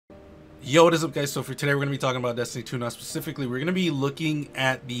Yo, what is up, guys? So for today we're going to be talking about Destiny 2. Now specifically, we're going to be looking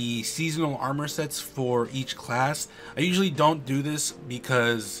at the seasonal armor sets for each class. I usually don't do this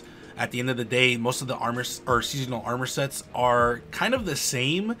because at the end of the day, most of the armor or seasonal armor sets are kind of the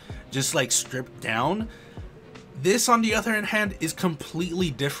same, just like stripped down. This, on the other hand, is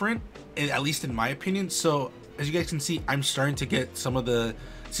completely different, at least in my opinion. So as you guys can see, I'm starting to get some of the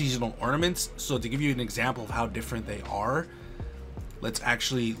seasonal ornaments. So to give you an example of how different they are, let's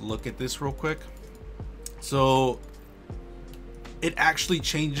actually look at this real quick. So it actually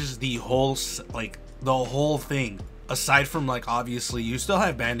changes the whole, like the whole thing, aside from like obviously you still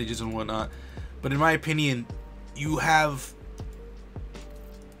have bandages and whatnot, but in my opinion you have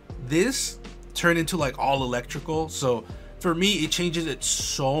this turn into like all electrical. So for me it changes it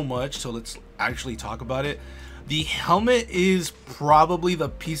so much. So let's actually talk about it. The helmet is probably the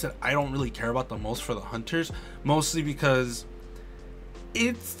piece that I don't really care about the most for the hunters, mostly because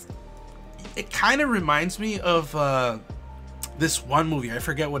it kind of reminds me of this one movie. I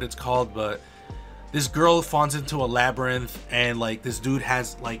forget what it's called, but this girl falls into a labyrinth and like this dude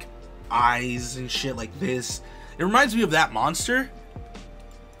has like eyes and shit like this. It reminds me of that monster.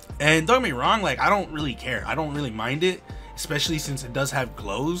 And don't get me wrong, like I don't really care. I don't really mind it, especially since it does have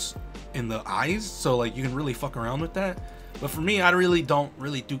glows in the eyes, so like you can really fuck around with that. But for me, I don't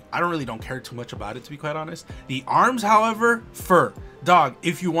really care too much about it, to be quite honest. The arms, however, fur. Dog,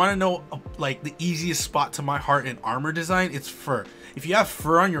 if you want to know like the easiest spot to my heart in armor design, it's fur. If you have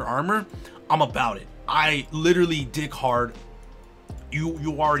fur on your armor, I'm about it. I literally dig hard.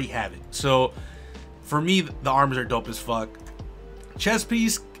 You already have it. So for me, the arms are dope as fuck. Chest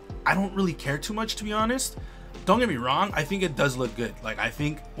piece, I don't really care too much, to be honest. Don't get me wrong, I think it does look good. Like I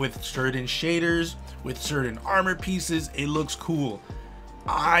think with certain shaders, with certain armor pieces, it looks cool.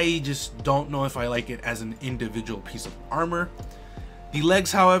 I just don't know if I like it as an individual piece of armor. The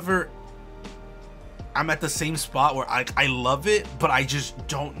legs, however, I'm at the same spot where I love it, but I just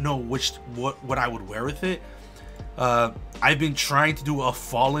don't know what I would wear with it. I've been trying to do a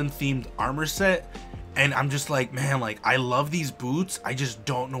Fallen themed armor set, and I'm just like, man, like I love these boots, I just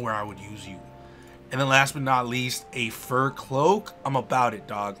don't know where I would use you. And then last but not least, a fur cloak. I'm about it,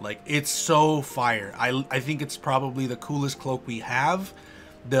 dog. Like it's so fire. I think it's probably the coolest cloak we have.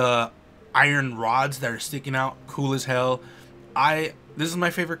 The iron rods that are sticking out, cool as hell. This is my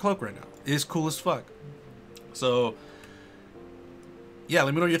favorite cloak right now. It is cool as fuck. So yeah,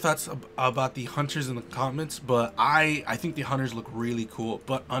 let me know your thoughts about the hunters in the comments. But I think the hunters look really cool.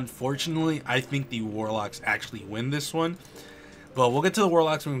 But unfortunately, I think the warlocks actually win this one. But we'll get to the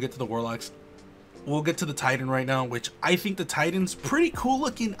warlocks when we get to the warlocks. We'll get to the Titan right now, which I think the Titan's pretty cool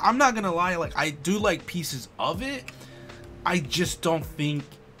looking. I'm not gonna lie, like I do like pieces of it. I just don't think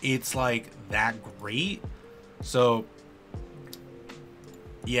it's like that great. So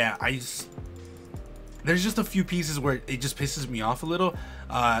yeah, there's just a few pieces where it just pisses me off a little.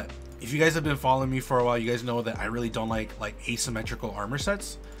 If you guys have been following me for a while, you guys know that I really don't like asymmetrical armor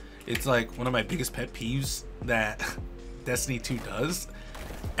sets. It's like one of my biggest pet peeves that Destiny 2 does.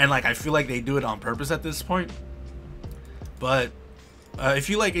 And like I feel like they do it on purpose at this point. But if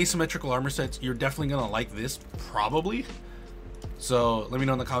you like asymmetrical armor sets, you're definitely gonna like this, probably. So let me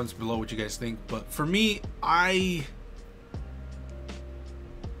know in the comments below what you guys think. But for me, I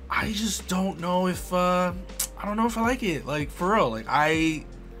just don't know if I don't know if I like it. Like for real, like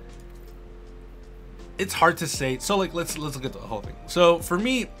it's hard to say. So like let's look at the whole thing. So for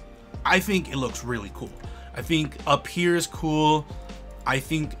me, I think it looks really cool. I think up here is cool. I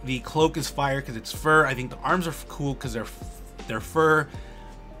think the cloak is fire because it's fur. I think the arms are cool because they're fur.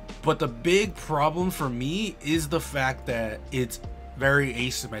 But the big problem for me is the fact that it's very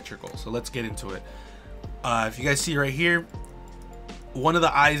asymmetrical. So let's get into it. If you guys see right here, one of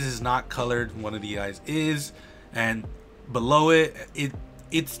the eyes is not colored, one of the eyes is, and below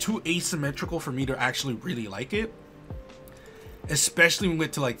it's too asymmetrical for me to actually really like it. Especially when we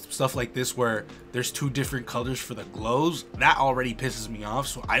get to like stuff like this where there's two different colors for the glows. That already pisses me off.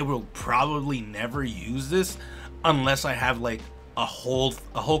 So I will probably never use this unless I have like a whole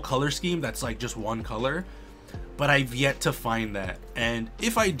color scheme that's like just one color. But I've yet to find that. And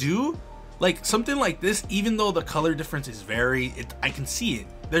if I do, like something like this, even though the color difference is I can see it.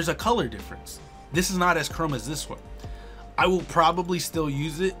 There's a color difference. This is not as chrome as this one. I will probably still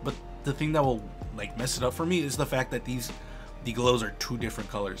use it, but the thing that will like mess it up for me is the fact that the glows are two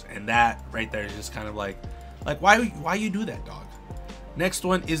different colors, and that right there is just kind of like why you do that, dog? Next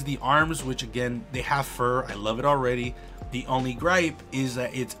one is the arms, which again, they have fur. I love it already. The only gripe is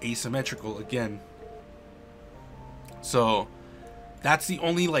that it's asymmetrical again. So that's the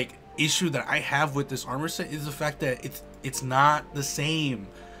only like issue that I have with this armor set, is the fact that it's not the same.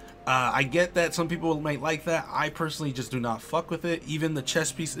 I get that some people might like that. I personally just do not fuck with it. Even the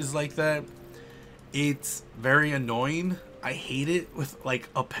chest piece is like that. It's very annoying. I hate it with like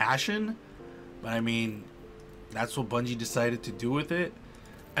a passion. But I mean, that's what Bungie decided to do with it.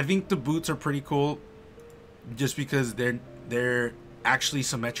 I think the boots are pretty cool, just because they're actually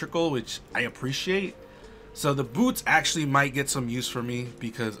symmetrical, which I appreciate. So the boots actually might get some use for me,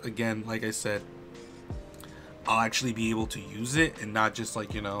 because again, like I said, I'll actually be able to use it and not just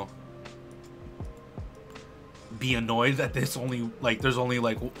like, you know, be annoyed that there's only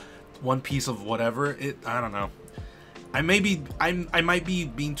like one piece of whatever. I don't know. I might be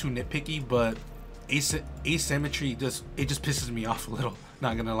being too nitpicky, but asymmetry just pisses me off a little,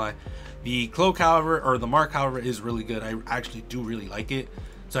 not gonna lie. The cloak, however, or the mark, however, is really good. I actually do really like it.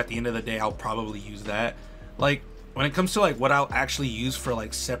 So at the end of the day, I'll probably use that. Like when it comes to like what I'll actually use for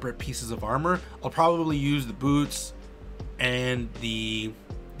like separate pieces of armor, I'll probably use the boots and the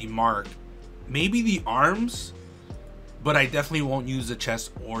mark, maybe the arms, but I definitely won't use the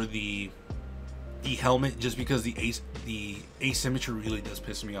chest or the helmet, just because the asymmetry really does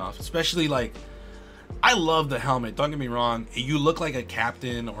piss me off. Especially like, I love the helmet, don't get me wrong. You look like a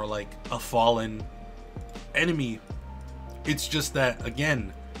captain or like a fallen enemy. It's just that,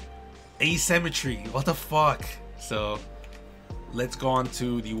 again, asymmetry, what the fuck. So let's go on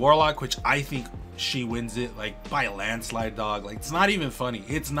to the warlock, which I think she wins it like by a landslide, dog. Like, it's not even funny.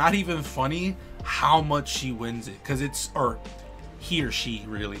 It's not even funny how much she wins it, because it's, or he or she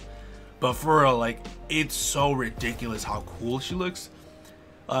really, but for real, like, it's so ridiculous how cool she looks.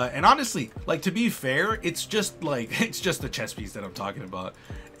 And honestly, like, to be fair, it's just like, it's just the chest piece that I'm talking about.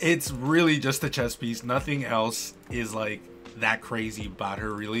 It's really just the chest piece. Nothing else is like that crazy about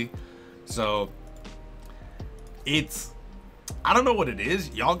her, really. So it's, I don't know what it is.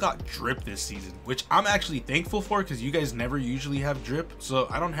 Y'all got drip this season, which I'm actually thankful for, because you guys never usually have drip. So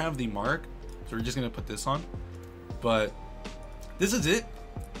I don't have the mark, so we're just gonna put this on. But this is it.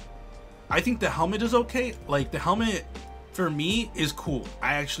 I think the helmet is okay. Like, the helmet for me is cool.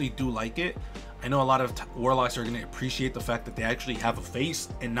 I actually do like it. I know a lot of warlocks are gonna appreciate the fact that they actually have a face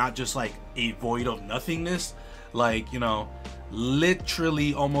and not just like a void of nothingness. Like, you know,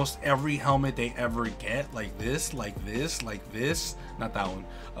 literally almost every helmet they ever get, like this, like this, like this, not that one,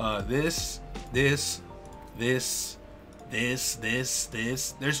 this, there's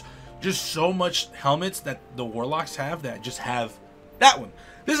just so much helmets that the warlocks have that just have that one.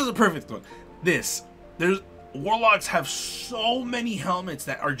 This is a perfect one. Warlocks have so many helmets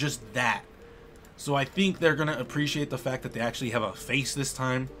that are just that. So I think they're gonna appreciate the fact that they actually have a face this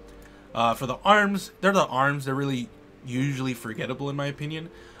time. For the arms, they're really usually forgettable in my opinion.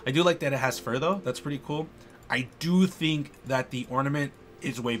 I do like that it has fur though. That's pretty cool. I do think that the ornament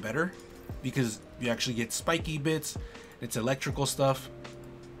is way better, because you actually get spiky bits. It's electrical stuff.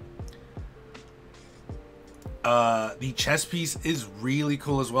 The chest piece is really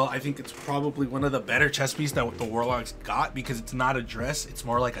cool as well. I think it's probably one of the better chest pieces that the warlocks got, because it's not a dress, it's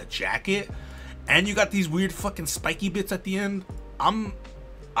more like a jacket, and you got these weird fucking spiky bits at the end.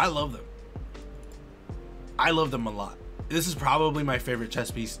 I love them. I love them a lot. This is probably my favorite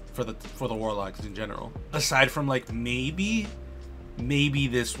chest piece for the warlocks in general, aside from like maybe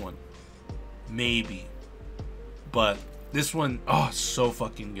this one, maybe, but this one, oh, so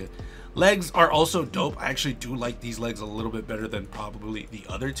fucking good. Legs are also dope. I actually do like these legs a little bit better than probably the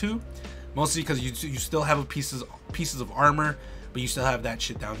other two, mostly because you still have pieces of armor, but you still have that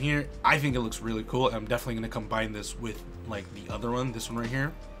shit down here. I think it looks really cool. I'm definitely gonna combine this with like the other one, this one right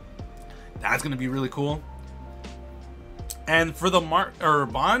here. That's gonna be really cool. And for the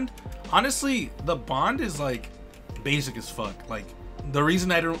bond, honestly, the bond is like basic as fuck. Like, the reason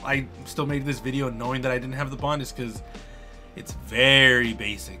I still made this video knowing that I didn't have the bond is because it's very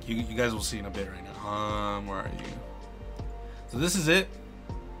basic. You guys will see in a bit right now. Where are you? So this is it.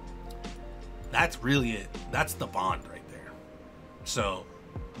 That's really it. That's the bond right there. So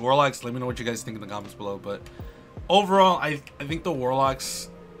warlocks, let me know what you guys think in the comments below. But overall, I think the warlocks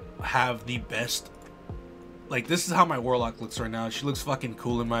have the best. Like, this is how my warlock looks right now. She looks fucking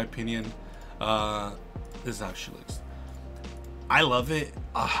cool in my opinion. This is how she looks. I love it.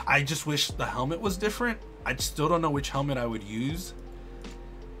 I just wish the helmet was different. I still don't know which helmet I would use.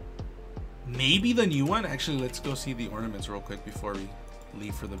 Maybe the new one. Actually, let's go see the ornaments real quick before we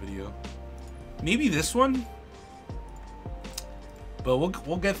leave for the video. Maybe this one. But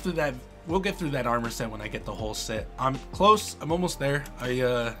we'll get through that. We'll get through that armor set when I get the whole set. I'm close. I'm almost there.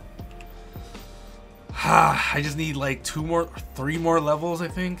 I just need like 3 more levels, I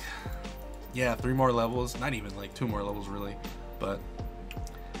think. Yeah, 3 more levels. Not even like 2 more levels really. But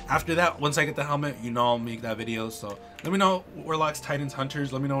After that, once I get the helmet, you know I'll make that video. So let me know, Warlocks, Titans,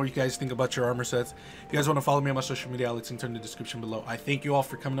 Hunters. Let me know what you guys think about your armor sets. If you guys want to follow me on my social media, I'll link in the description below. I thank you all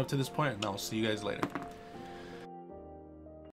for coming up to this point, and I'll see you guys later.